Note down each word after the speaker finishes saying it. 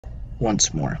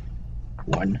once more.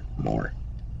 One more.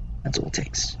 That's all it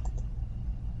takes.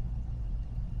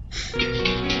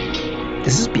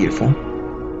 This is beautiful.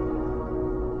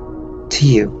 To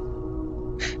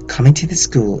you, coming to the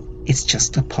school is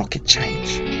just a pocket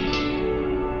change.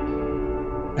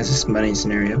 Is this money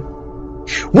scenario?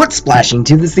 What's splashing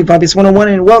to the Sleep Obvious 101,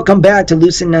 and welcome back to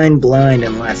Lucid9 Blind.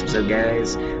 In the last episode,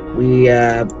 guys, we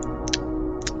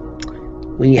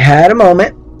had a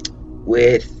moment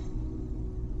with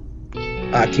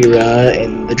Akira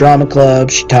in the drama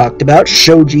club. She talked about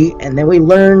Shoji, and then we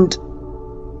learned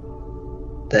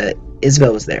that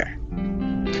Isabel was there.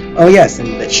 Oh yes,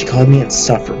 and that she called me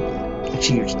insufferable, like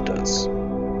she usually does.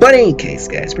 But in any case,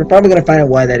 guys, we're probably gonna find out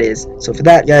why that is. So for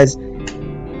that, guys, if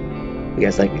you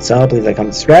guys like what you saw, please like,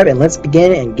 comment, subscribe, and let's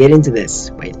begin and get into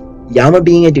this. Wait, Yama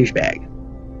being a douchebag.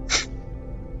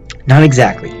 Not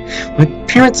exactly. My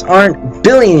parents aren't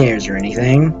billionaires or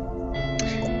anything.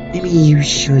 Maybe you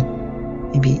should...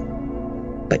 Maybe...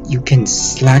 But you can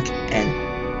slack and...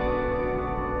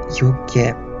 you'll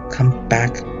come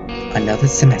back another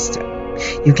semester.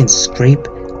 You can scrape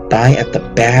by at the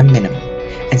bare minimum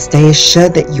and stay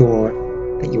assured that you'll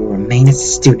remain a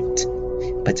student.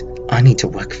 But I need to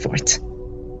work for it,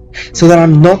 so that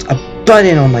I'm not a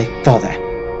burden on my father.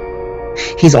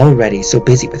 He's already so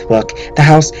busy with work, the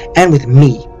house, and with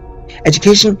me.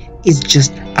 Education is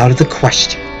just out of the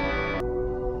question.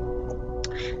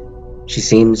 She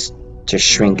seems to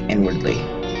shrink inwardly,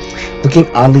 looking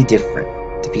oddly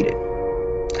defeated.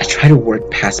 I try to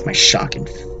work past my shock and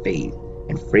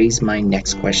phrase my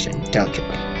next question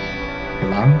delicately. Your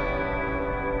mom?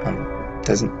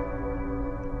 Doesn't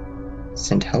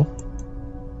send help?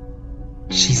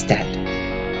 She's dead.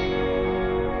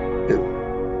 Ooh.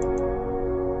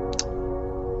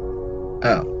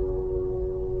 Oh.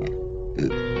 Yeah.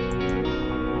 Ooh.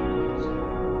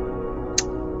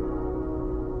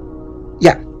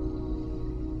 Yeah.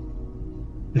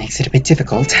 Makes it a bit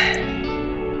difficult.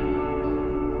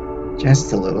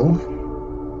 Just a little.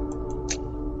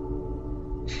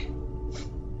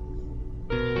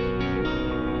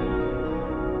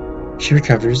 She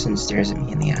recovers and stares at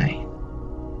me in the eye.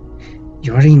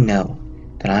 You already know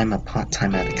that I'm a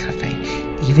part-timer at the cafe,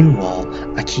 even while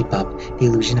I keep up the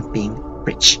illusion of being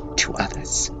rich to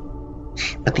others.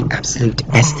 But the absolute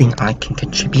best thing I can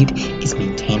contribute is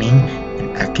maintaining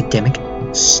an academic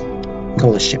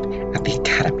scholarship at the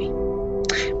academy.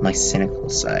 My cynical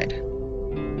side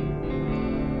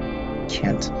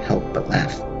can't help but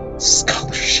laugh.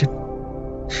 Scholarship?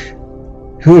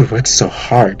 Who would work so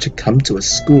hard to come to a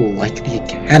school like the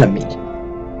academy?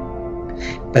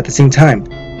 But at the same time,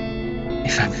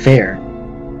 if I'm fair,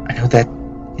 I know that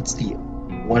it's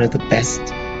one of the best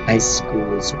high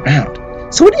schools around.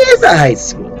 So it is a high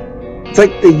school. It's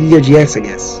like the UGX, I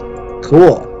guess.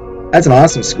 Cool. That's an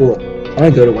awesome school. I want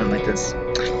to go to one like this.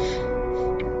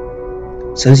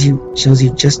 Shows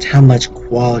you just how much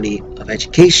quality of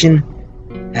education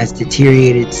has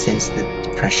deteriorated since the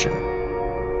Depression.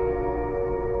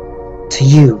 To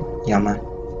you, Yama,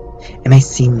 it may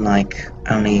seem like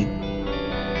I only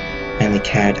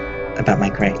cared about my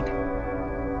grade.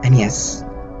 And yes,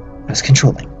 I was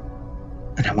controlling,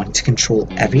 and I wanted to control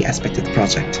every aspect of the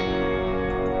project.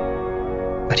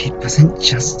 But it wasn't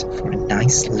just for a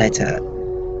nice letter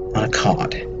on a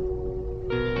card.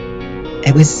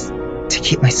 It was to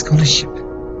keep my scholarship.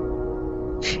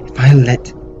 If I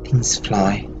let things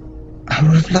fly, I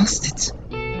would have lost it.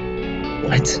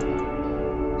 What?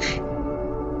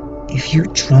 If you're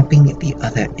dropping on the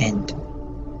other end,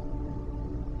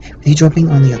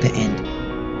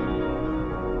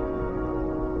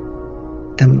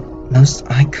 the most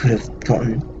I could have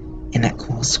gotten in that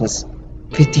course was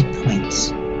 50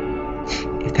 points.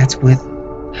 If that's worth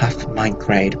half my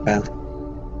grade, well,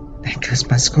 there goes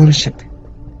my scholarship.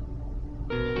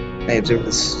 I observed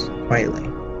this quietly.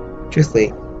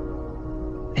 Truthfully,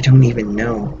 I don't even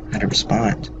know how to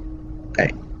respond.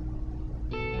 I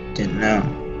didn't know.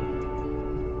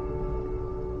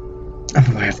 I'm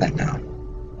aware of that now.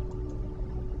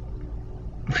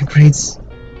 My grades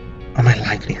are my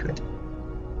livelihood.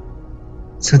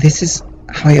 So this is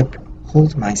how I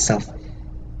uphold myself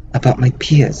about my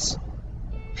peers.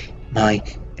 My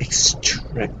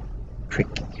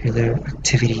extracurricular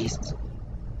activities.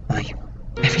 My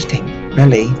everything,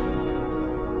 really.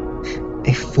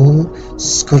 A full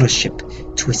scholarship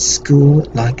to a school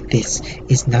like this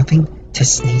is nothing to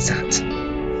sneeze at.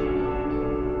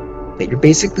 But you're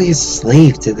basically a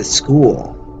slave to the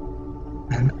school.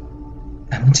 And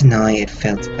I won't deny it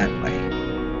felt that way.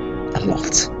 A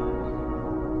lot.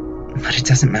 But it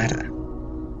doesn't matter.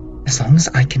 As long as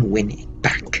I can win it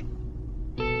back.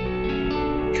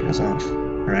 Trails off.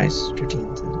 Her eyes drifting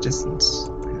into the distance.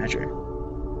 I measure.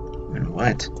 And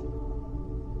what?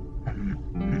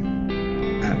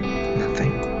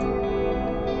 Nothing.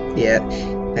 Yeah,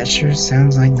 that sure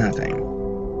sounds like nothing.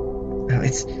 Well,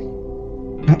 it's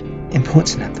not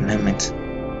important at the moment.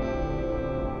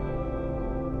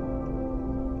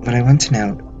 What I want to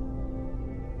know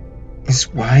is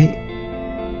why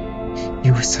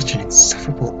you were such an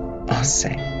insufferable asse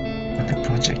on that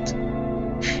project.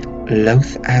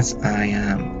 Loath as I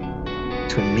am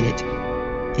to admit it,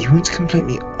 you weren't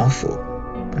completely awful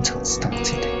until it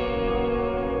started.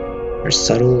 Her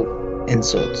subtle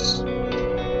insults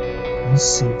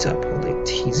almost seemed to uphold a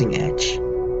teasing edge.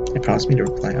 It prompted me to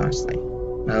reply honestly.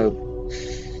 No,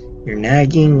 your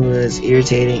nagging was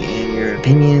irritating and your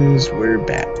opinions were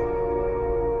bad.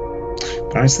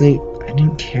 But honestly, I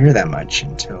didn't care that much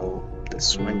until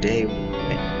this one day when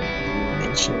you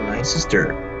mentioned my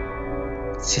sister.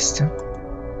 Sister?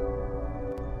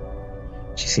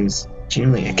 She seems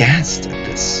genuinely aghast at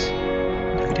this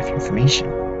nugget of information.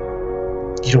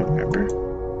 You don't remember?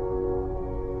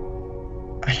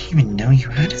 I didn't even know you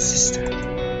had a sister.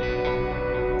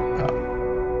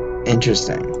 Oh,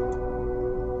 interesting.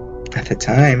 At the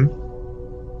time,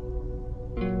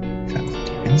 that was a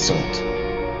deep insult.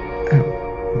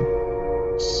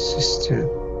 Oh, sister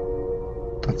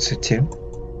thought so too?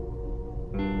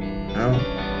 Oh.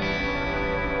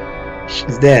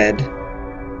 She's dead.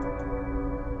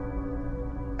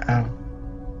 Oh.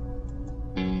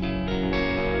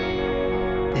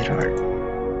 It hurt.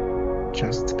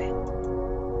 Just a bit.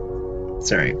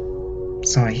 Sorry.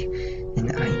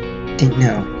 And I didn't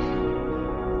know.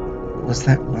 Was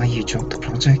that why you dropped the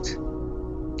project?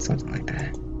 Something like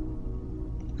that.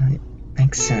 It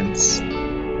makes sense.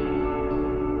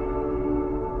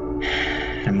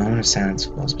 A moment of silence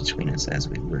falls between us as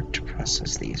we work to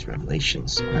process these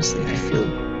revelations. Honestly, I feel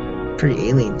pretty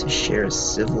alien to share a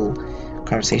civil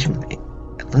conversation with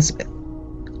Elizabeth.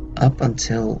 Up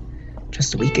until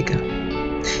just a week ago,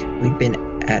 we'd been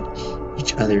at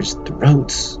each other's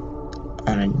throats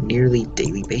on a nearly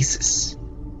daily basis.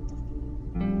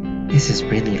 This is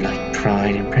really like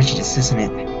Pride and Prejudice, isn't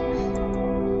it?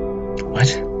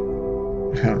 What?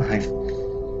 Well, I've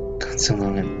gone so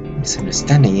long in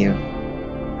misunderstanding you.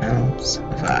 Well, so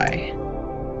have I.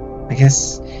 I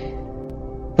guess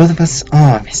both of us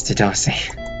are Mr. Darcy.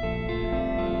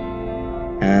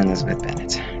 Elizabeth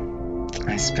Bennet.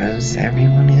 I suppose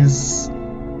everyone is,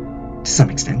 to some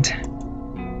extent.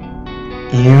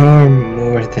 You're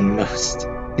more than most.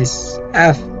 Miss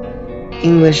F.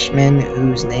 Englishman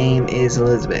whose name is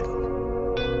Elizabeth.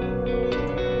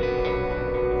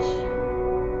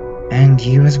 And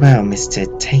you as well, Mr.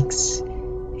 Takes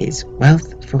his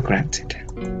wealth for granted.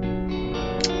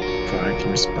 Before I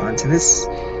can respond to this,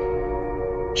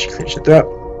 she clears her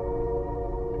throat.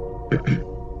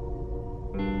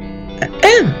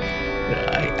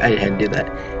 I had to do that.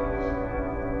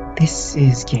 This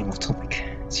is getting off topic.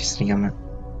 Seriously, I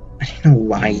don't know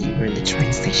why you were in the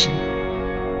train station.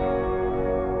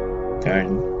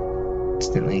 Darren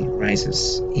instantly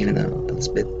rises, even though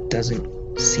Elizabeth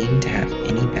doesn't seem to have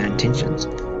any bad intentions.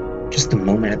 Just the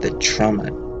moment of the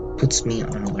trauma puts me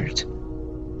on alert.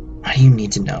 Why do you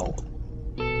need to know?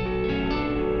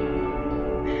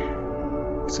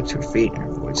 Looks up to her feet and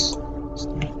her voice.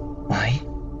 Why?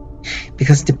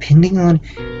 Because depending on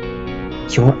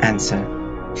your answer,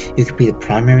 you could be the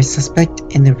primary suspect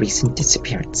in the recent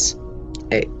disappearance.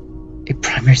 A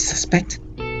primary suspect?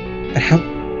 But how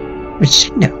would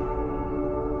she know?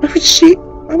 Why would she?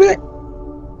 Why would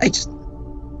I just...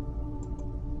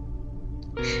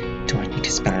 Do I need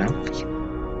to spell it out for you?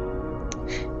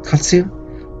 Katsu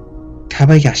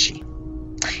Kabayashi.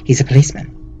 He's a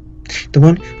policeman. The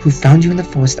one who found you in the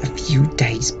forest a few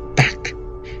days back.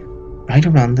 Right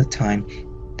around the time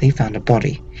they found a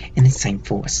body in the same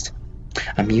forest.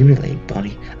 A mutilated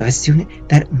body of a student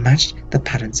that matched the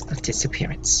patterns of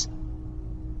disappearance.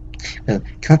 Well,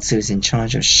 Katsu is in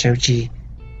charge of Shoji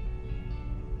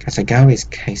Katagawa's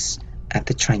case at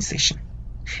the train station.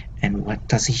 And what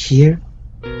does he hear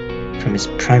from his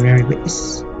primary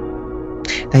witness?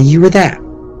 That you were there.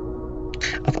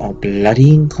 Of all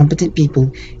bloody incompetent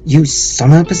people, you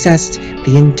somehow possessed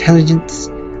the intelligence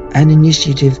and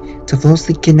initiative to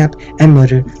falsely kidnap and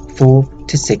murder 4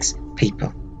 to 6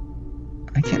 people.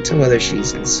 I can't tell whether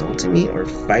she's insulting me or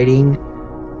fighting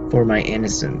for my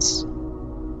innocence.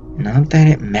 Not that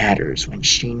it matters when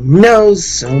she knows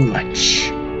so much.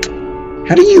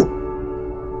 How do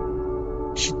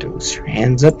you? She throws her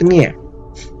hands up in the air.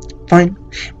 Fine.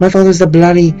 My father's the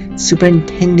bloody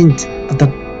superintendent of the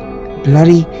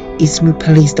bloody Eastwood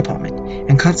Police Department,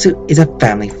 and Katsu is a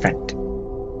family friend.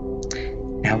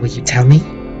 will you tell me?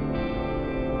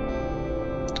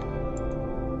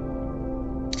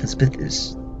 Elizabeth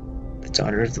is the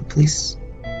daughter of the police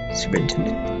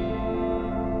superintendent.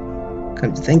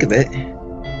 Come to think of it,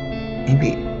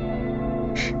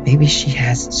 maybe she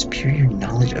has superior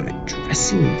knowledge of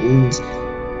addressing wounds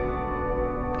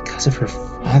because of her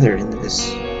father in the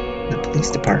police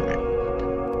department.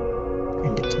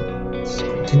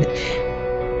 Superintendent.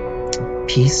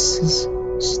 Pieces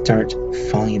start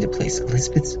falling into place.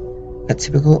 Elizabeth's a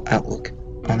typical outlook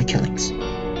on the killings.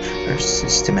 Her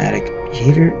systematic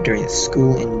behavior during the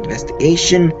school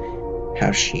investigation,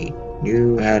 how she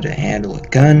knew how to handle a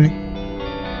gun,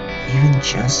 even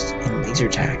just in laser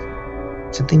tag.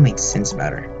 Something makes sense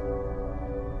about her.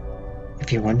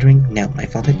 If you're wondering, no, my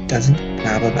father doesn't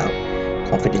blab about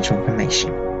confidential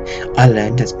information. I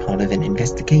learned as part of an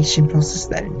investigation process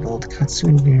that involved Katsu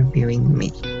interviewing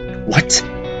me. What?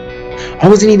 I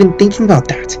wasn't even thinking about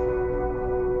that.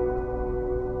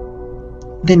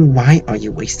 Then why are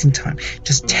you wasting time?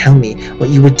 Just tell me what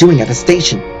you were doing at the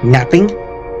station. Napping?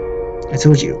 I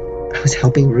told you, I was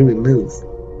helping Ruby move.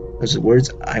 Those are the words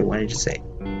I wanted to say.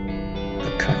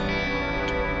 Okay.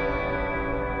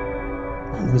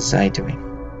 What was I doing?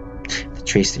 The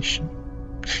train station.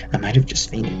 I might have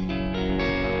just fainted.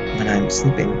 When I'm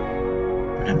sleeping.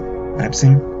 When I'm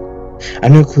lapsing. I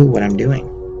have no clue what I'm doing.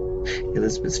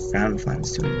 Elizabeth's frown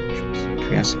flies to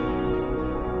curiosity.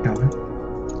 No,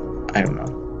 I don't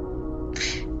know.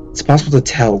 It's possible to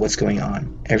tell what's going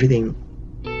on. Everything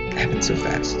happened so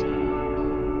fast.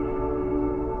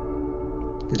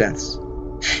 The deaths.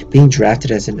 Being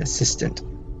drafted as an assistant.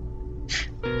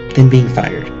 Then being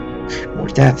fired. More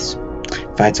deaths.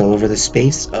 Fights all over the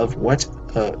space of what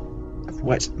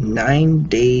 9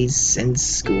 days since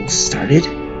school started?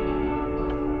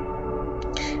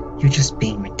 You're just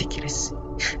being ridiculous.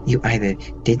 You either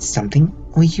did something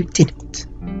or you didn't.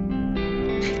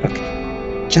 Look,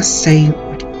 just say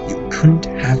what you couldn't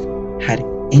have had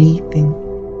anything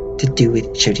to do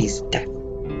with Shoji's death.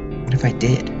 What if I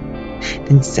did?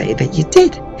 Then say that you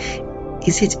did.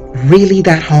 Is it really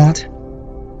that hard?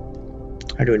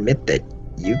 Hard to admit that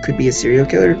you could be a serial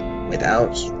killer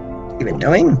without even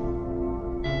knowing?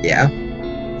 Yeah,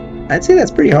 I'd say that's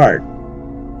pretty hard.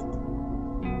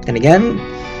 Then again,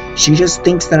 she just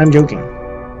thinks that I'm joking.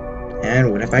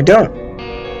 And what if I don't?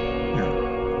 No.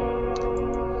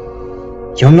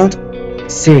 You're not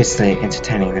seriously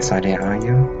entertaining this idea, are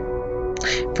you?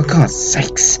 For God's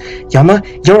sakes, Yama,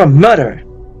 you're a murderer!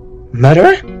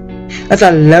 Murderer? That's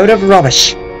a load of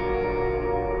rubbish!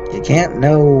 You can't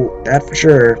know that for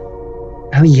sure.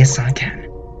 Oh yes, I can.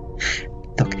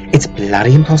 Look, it's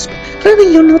bloody impossible.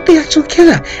 Clearly you're not the actual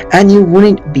killer, and you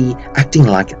wouldn't be acting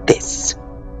like this.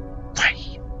 Why?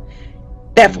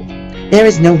 Therefore, there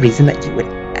is no reason that you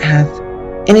would have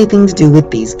anything to do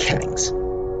with these killings.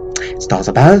 Stars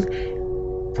above,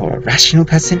 for a rational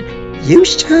person, you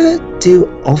should do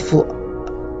awful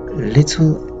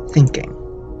little thinking.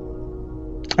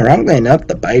 Ironically enough,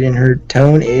 the bite in her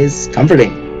tone is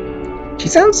comforting. She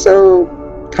sounds so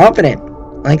confident,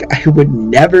 like I would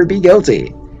never be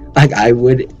guilty, like I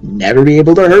would never be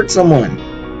able to hurt someone.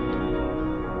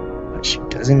 But she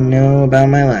doesn't know about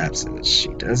my lapses. She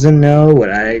doesn't know what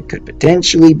I could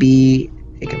potentially be,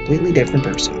 a completely different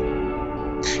person.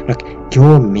 Look,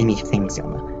 you're many things,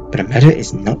 Yama, but a murder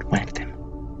is not one of them.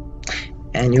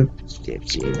 And you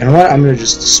know what? I'm gonna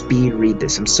just speed read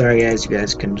this. I'm sorry, guys. You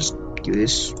guys can just do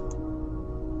this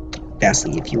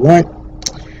fastly if you want.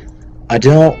 I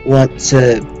don't want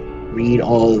to read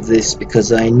all of this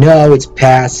because I know it's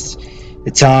past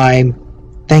the time.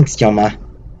 Thanks, Yama.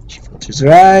 She filters her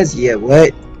eyes. Yeah,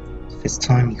 what? This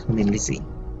time you call me Lizzie.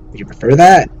 Would you prefer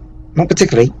that? Not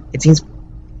particularly. It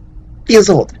feels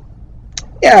old.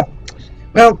 Yeah.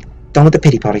 Well, done with the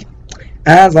pity party.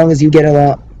 As long as you get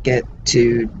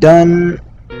to done.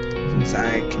 Since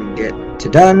I can get to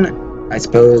done, I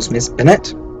suppose, Miss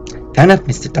Bennett. Fair enough,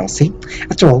 Mr. Darcy.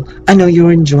 After all, I know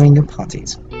you're enjoying your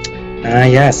parties. Ah,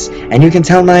 yes, and you can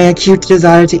tell my acute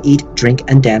desire to eat, drink,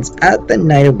 and dance out the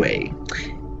night away.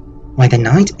 Why, the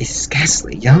night is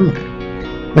scarcely young.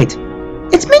 Wait,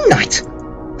 it's midnight!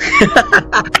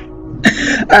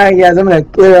 Alright, guys, I'm gonna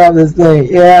clear off this thing.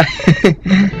 Yeah.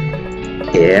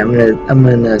 Yeah, I'm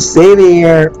gonna save it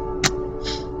here.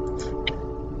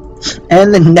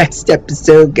 And the next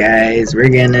episode, guys, we're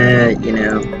gonna,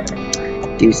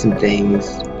 do some things.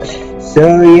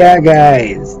 So yeah,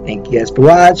 guys, thank you guys for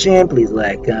watching. Please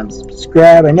like, comment,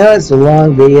 subscribe. I know it's a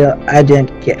long video. I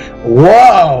didn't care.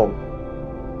 Whoa!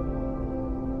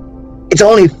 It's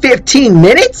only 15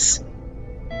 minutes?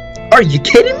 Are you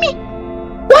kidding me?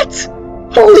 What?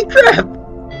 Holy crap!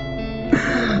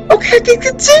 Okay, I can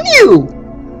continue!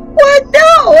 What?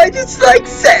 No! I just like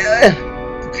say.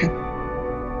 Okay.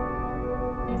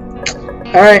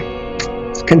 Alright.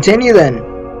 Let's continue then.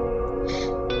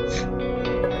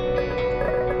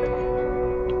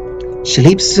 She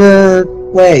leaps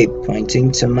away,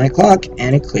 pointing to my clock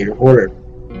and a clear order.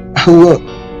 Oh, look.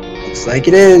 Looks like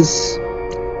it is.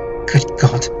 Good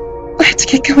God. I have to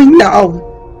get going now.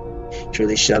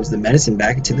 Shirley shoves the medicine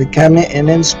back into the cabinet and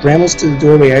then scrambles to the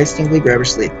doorway. I instinctively grab her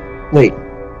sleeve. Wait,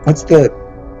 what's the...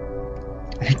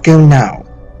 Let it go now.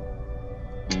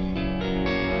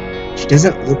 She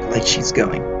doesn't look like she's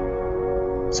going,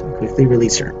 so I quickly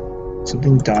release her.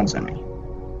 Something dawns on me.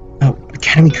 Oh,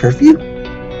 academy curfew?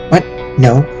 What?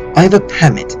 No, I have a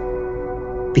permit.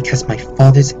 Because my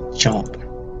father's job.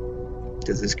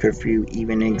 Does this curfew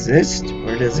even exist,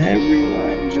 or does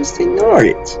everyone just ignore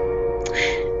it?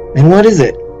 Then what is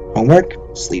it? Homework?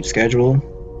 Sleep schedule?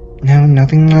 No,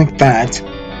 nothing like that.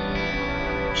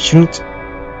 Shouldn't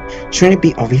it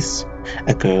be obvious?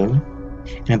 A girl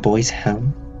in a boy's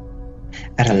home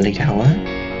at a late hour?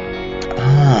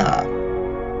 Ah.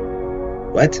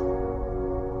 What?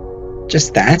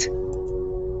 Just that?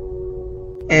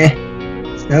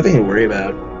 It's nothing to worry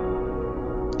about.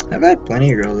 I've had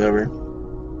plenty of girls over.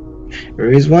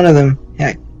 Ruby's one of them.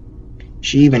 Heck,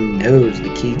 she even knows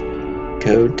the key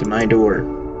code to my door.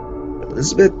 But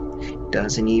Elizabeth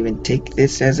doesn't even take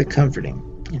this as a comforting.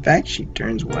 In fact, she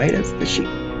turns white as the sheet.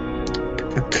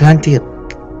 Plenty of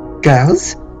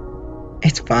girls?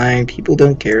 It's fine. People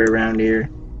don't care around here.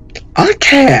 I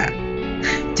care!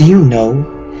 Do you know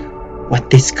what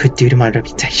this could do to my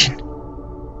reputation?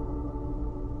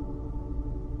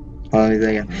 Oh,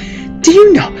 there you go. Do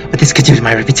you know what this could do to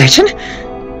my reputation?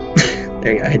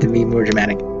 There you go. I had to be more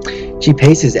dramatic. She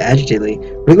paces agitatedly,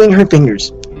 wriggling her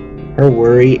fingers. Her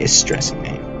worry is stressing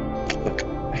me. Look,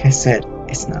 like I said,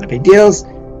 it's not a big deal.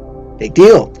 Big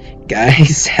deal.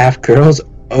 Guys have girls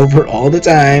over all the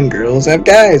time. Girls have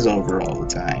guys over all the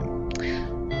time.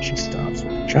 She stops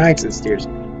with the tracks and stares.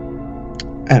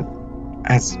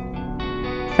 As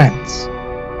friends.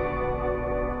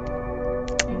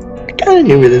 I kinda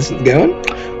knew where this was going.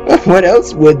 What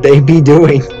else would they be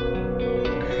doing?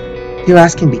 You're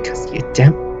asking because you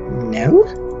don't know?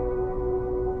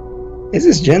 This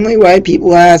is generally why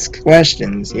people ask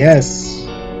questions. Yes.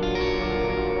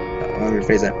 Let me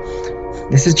rephrase that.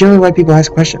 This is generally why people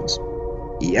ask questions.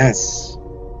 Yes.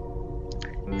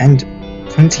 And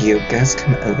according to you, girls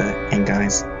come over and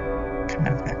guys come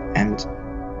over and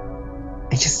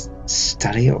they just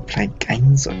study or play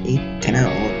games or eat dinner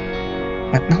or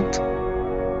whatnot.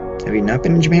 Have you not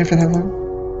been in Japan for that long?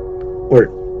 Or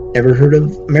never heard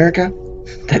of America?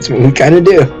 That's what we kind of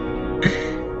do.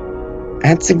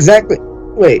 That's exactly...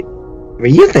 Wait, were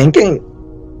you thinking...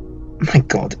 My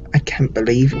God, I can't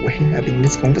believe we're having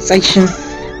this conversation.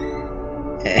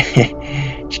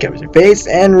 She covers her face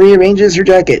and rearranges her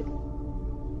jacket.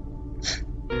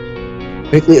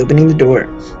 Quickly opening the door.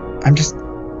 I'm just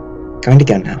going to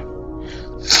go now.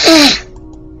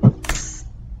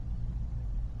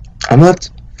 I'm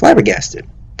left flabbergasted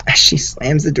as she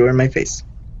slams the door in my face.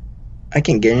 I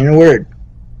can't get in a word.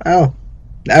 Oh,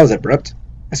 that was abrupt.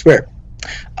 I swear.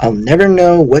 I'll never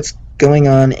know what's going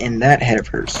on in that head of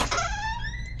hers.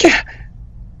 Yeah.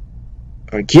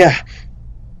 Or yeah.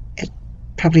 It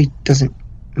probably doesn't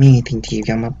mean anything to you,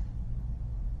 Yama.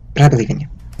 But I believe in you.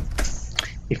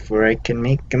 Before I can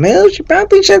make a move, she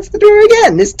promptly shuts the door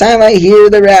again. This time I hear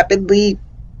the rapidly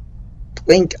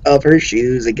clink of her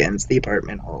shoes against the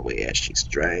apartment hallway as she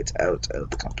strides out of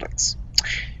the complex.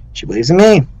 She believes in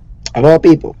me, of all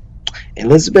people.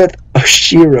 Elizabeth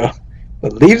Oshiro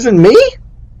believes in me?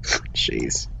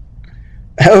 Jeez.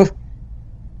 Oh,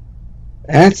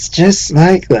 that's just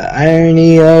like the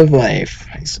irony of life,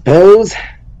 I suppose.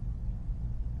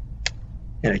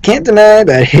 And I can't deny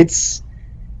that it's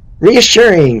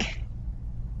reassuring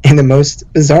in the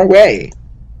most bizarre way.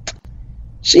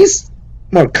 She's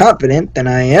more confident than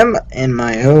I am in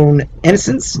my own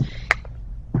innocence.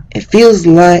 It feels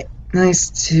like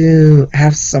nice to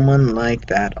have someone like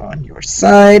that on your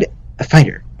side. A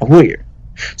fighter, a warrior.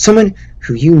 Someone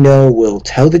who you know will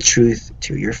tell the truth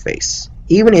to your face,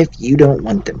 even if you don't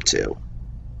want them to.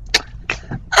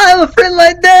 I have a friend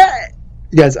like that!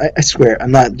 Guys, I swear,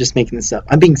 I'm not just making this up.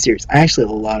 I'm being serious. I actually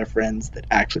have a lot of friends that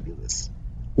actually do this.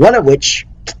 One of which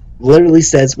literally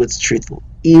says what's truthful,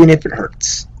 even if it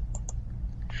hurts.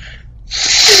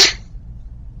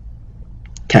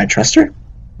 Can I trust her?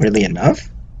 Really enough?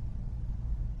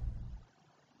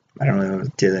 I don't know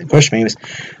what to that question. Anyways,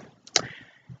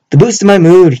 the boost of my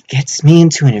mood gets me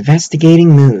into an investigating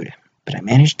mood, but I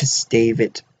managed to stave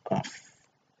it off.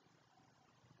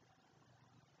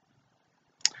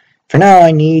 For now,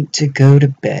 I need to go to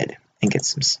bed and get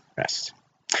some rest.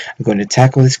 I'm going to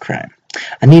tackle this crime.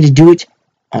 I need to do it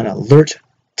on alert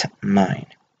mind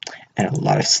and a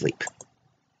lot of sleep.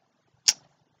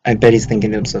 I bet he's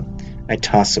thinking to himself. I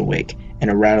toss awake,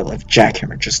 and a rattle of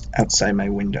jackhammer just outside my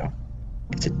window.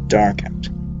 It's dark out,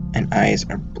 and eyes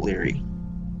are bleary.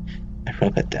 I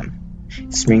rub at them,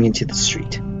 spring into the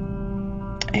street.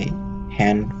 A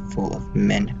handful of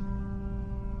men,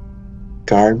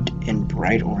 garbed in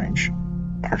bright orange,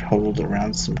 are huddled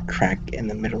around some crack in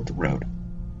the middle of the road,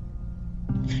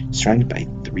 surrounded by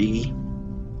 3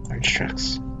 large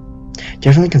trucks.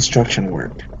 Definitely construction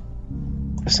work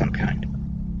of some kind.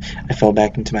 I fall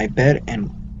back into my bed and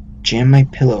jam my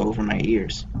pillow over my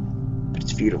ears, but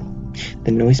it's futile.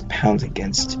 The noise pounds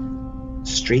against,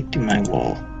 straight through my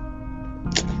wall.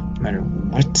 No matter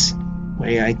what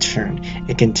way I turn,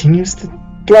 it continues to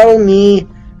throttle me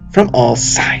from all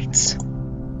sides.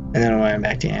 And then I'm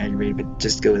back to aggravated, but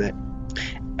just go with it.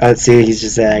 Oh, let's see, he's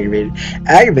just aggravated.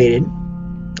 Aggravated,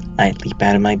 I leap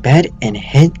out of my bed and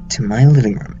head to my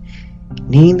living room,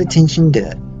 needing the tension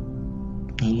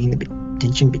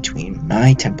between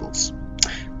my temples.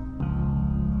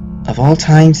 Of all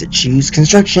times to choose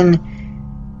construction,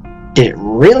 did it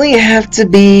really have to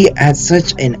be at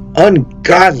such an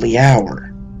ungodly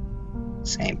hour?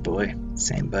 Same boy,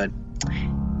 same bud.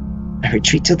 I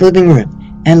retreat to the living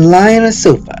room and lie on a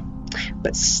sofa,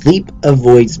 but sleep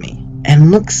avoids me and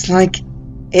looks like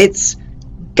it's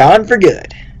gone for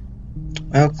good.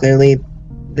 Well, clearly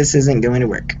this isn't going to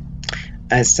work.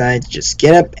 I decide to just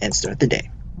get up and start the day.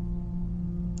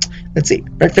 Let's see,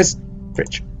 breakfast,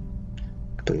 fridge.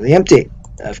 Completely empty,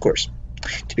 of course.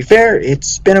 To be fair,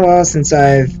 it's been a while since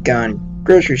I've gone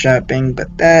grocery shopping,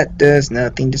 but that does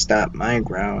nothing to stop my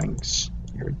growing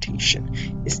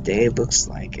irritation. This day looks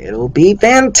like it'll be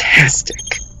fantastic.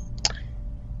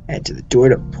 Head to the door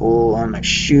to pull on my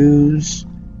shoes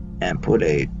and put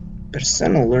a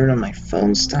sudden alert on my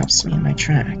phone stops me in my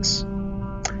tracks.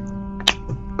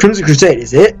 Crimson Crusade,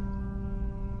 is it?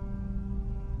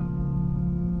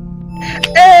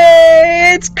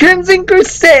 Hey, it's Crimson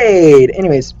Crusade!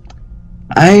 Anyways,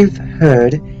 I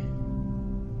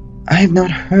have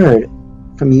not heard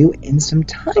from you in some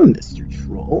time, Mr.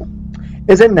 Troll.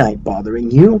 Is a night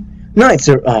bothering you? Nights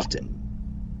are often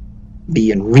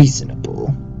being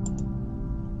reasonable.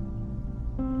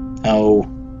 Oh,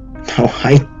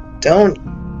 I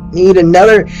don't need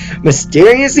another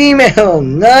mysterious email.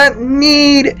 Not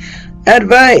need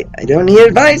advice. I don't need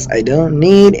advice. I don't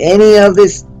need any of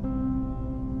this.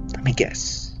 Let me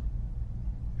guess.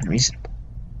 Unreasonable.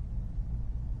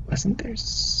 Wasn't there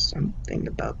something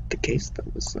about the case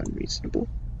that was unreasonable?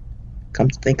 Come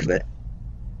to think of it,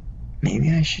 maybe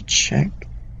I should check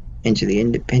into the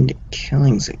independent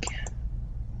killings again.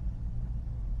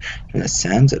 From the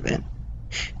sounds of it,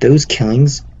 those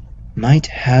killings might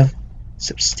have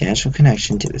substantial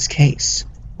connection to this case.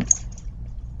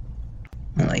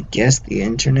 Well, I guess the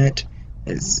internet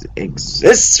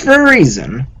exists for a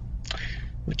reason.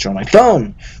 Withdraw my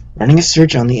phone, running a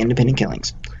search on the independent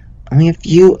killings. Only a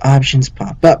few options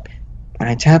pop up when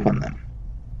I tap on them.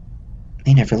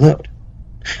 They never load.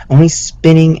 Only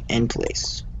spinning in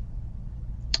place.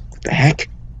 What the heck?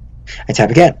 I tap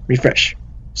again, refresh,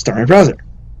 start my browser.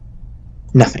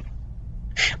 Nothing.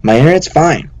 My internet's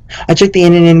fine. I check the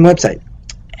internet website,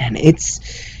 and it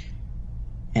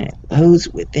loads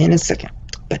within a second.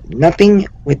 But nothing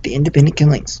with the independent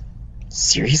killings.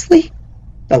 Seriously?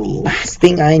 The last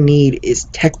thing I need is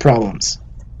tech problems.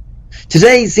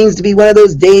 Today seems to be one of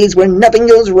those days where nothing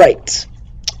goes right.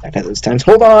 I've had those times.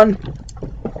 Hold on.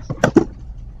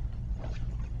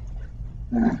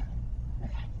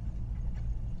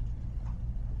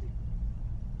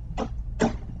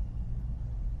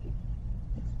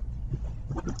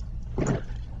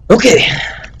 Okay.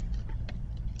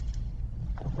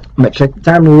 I'm gonna check the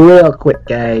time real quick,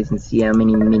 guys, and see how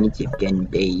many minutes it can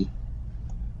be.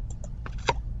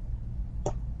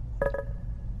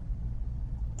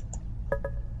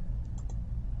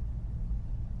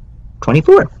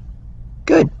 $24.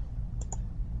 Good.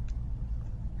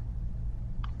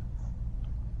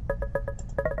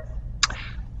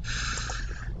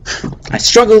 I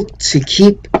struggle to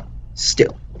keep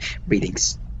still, breathing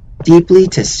deeply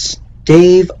to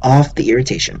stave off the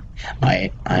irritation.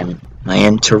 My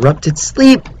interrupted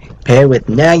sleep, paired with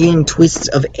nagging twists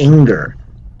of anger.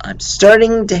 I'm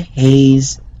starting to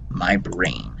haze my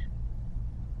brain.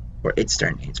 Or it's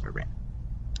starting to haze my brain.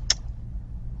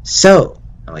 So,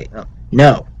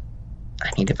 no. I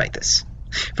need to fight this.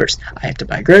 First, I have to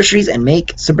buy groceries and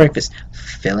make some breakfast.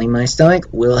 Filling my stomach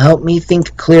will help me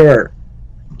think clearer.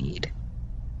 I need to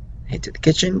head to the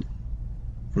kitchen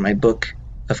for my book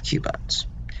of coupons.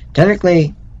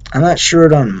 Technically, I'm not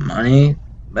short on money,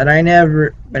 but it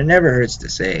never hurts to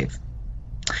save.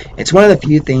 It's one of the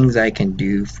few things I can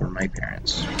do for my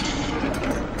parents.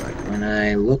 When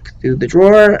I look through the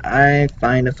drawer, I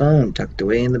find a phone tucked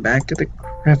away in the back of the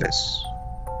crevice.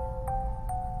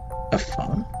 A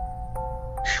phone?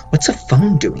 What's a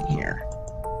phone doing here?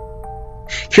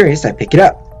 Curious, I pick it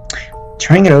up,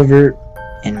 turning it over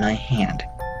in my hand.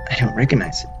 I don't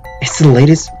recognize it. It's the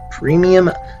latest premium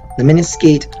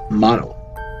Luminoscape model.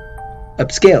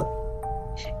 Upscale,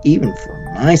 even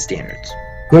for my standards.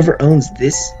 Whoever owns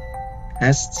this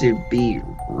has to be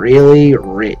really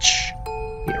rich.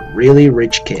 Be a really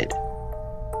rich kid.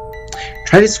 I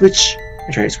try to switch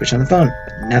on the phone,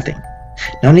 but nothing.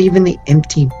 Not even the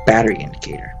empty battery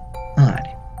indicator. Odd.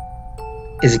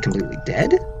 Is it completely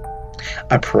dead?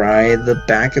 I pry the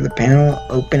back of the panel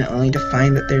open only to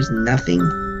find that there's nothing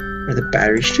where the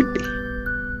battery should be.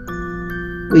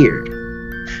 Weird.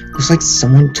 Looks like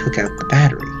someone took out the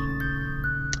battery.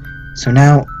 So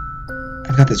now,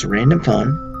 I've got this random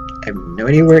phone. I have no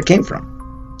idea where it came from.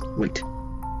 Wait.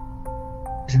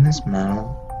 Isn't this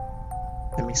model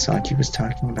that Misaki was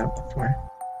talking about before?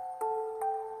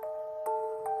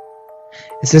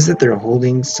 It says that they're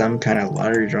holding some kind of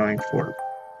lottery drawing for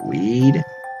weed.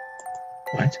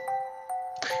 What?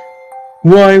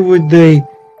 Why would they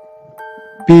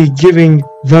be giving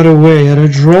that away at a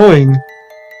drawing?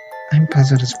 I'm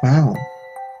puzzled as well.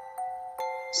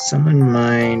 Someone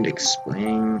mind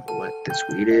explaining what this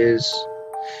weed is?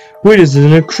 Weed is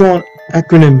an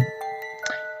acronym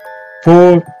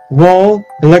for Wall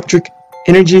Electric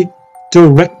Energy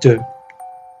Director.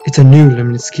 It's a new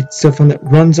Luminoscape cell phone that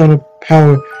runs on a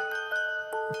power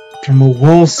from a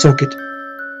wall socket,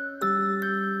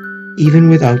 even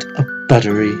without a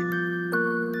battery.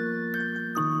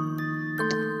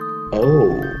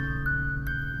 Oh,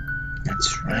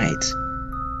 that's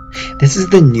right. This is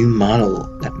the new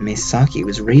model that Misaki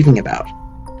was raving about.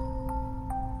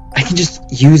 I can just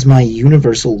use my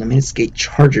universal Luminoscape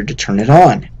charger to turn it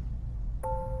on.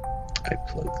 I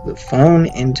plug the phone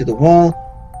into the wall,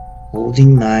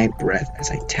 holding my breath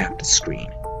as I tap the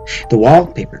screen. The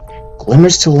wallpaper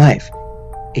glimmers to life.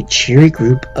 A cheery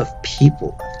group of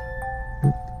people.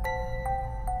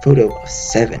 Photo of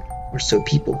 7 or so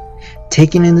people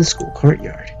taken in the school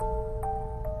courtyard.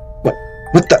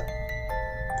 What the?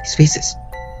 These faces.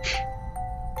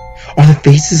 Are the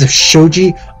faces of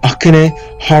Shoji, Akane,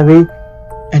 Haru,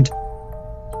 and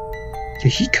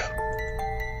Yahiko.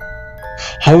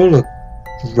 However,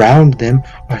 around them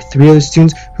are 3 other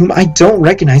students whom I don't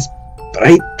recognize, but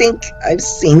I think I've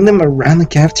seen them around the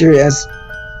cafeteria as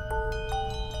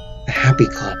the Happy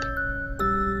Club.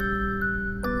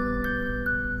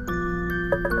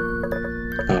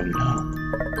 Oh no.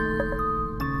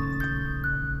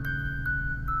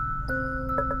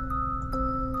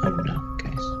 Oh no,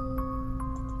 guys.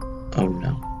 Oh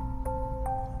no.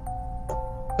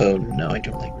 Oh no, I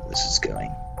don't like where this is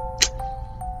going.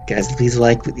 Guys, please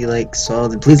like what you like, so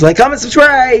then please like, comment,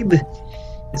 subscribe!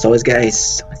 As always,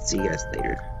 guys, I'll see you guys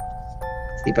later.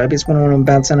 Sleep IBS 101, I'm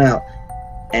bouncing out.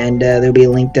 And there'll be a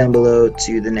link down below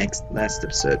to the last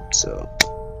episode, so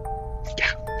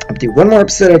yeah. I'll do one more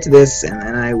episode after this, and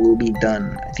then I will be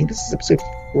done. I think this is episode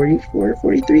 44 or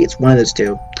 43, it's one of those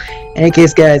two. In any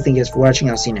case, guys, thank you guys for watching,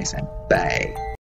 I'll see you next time. Bye.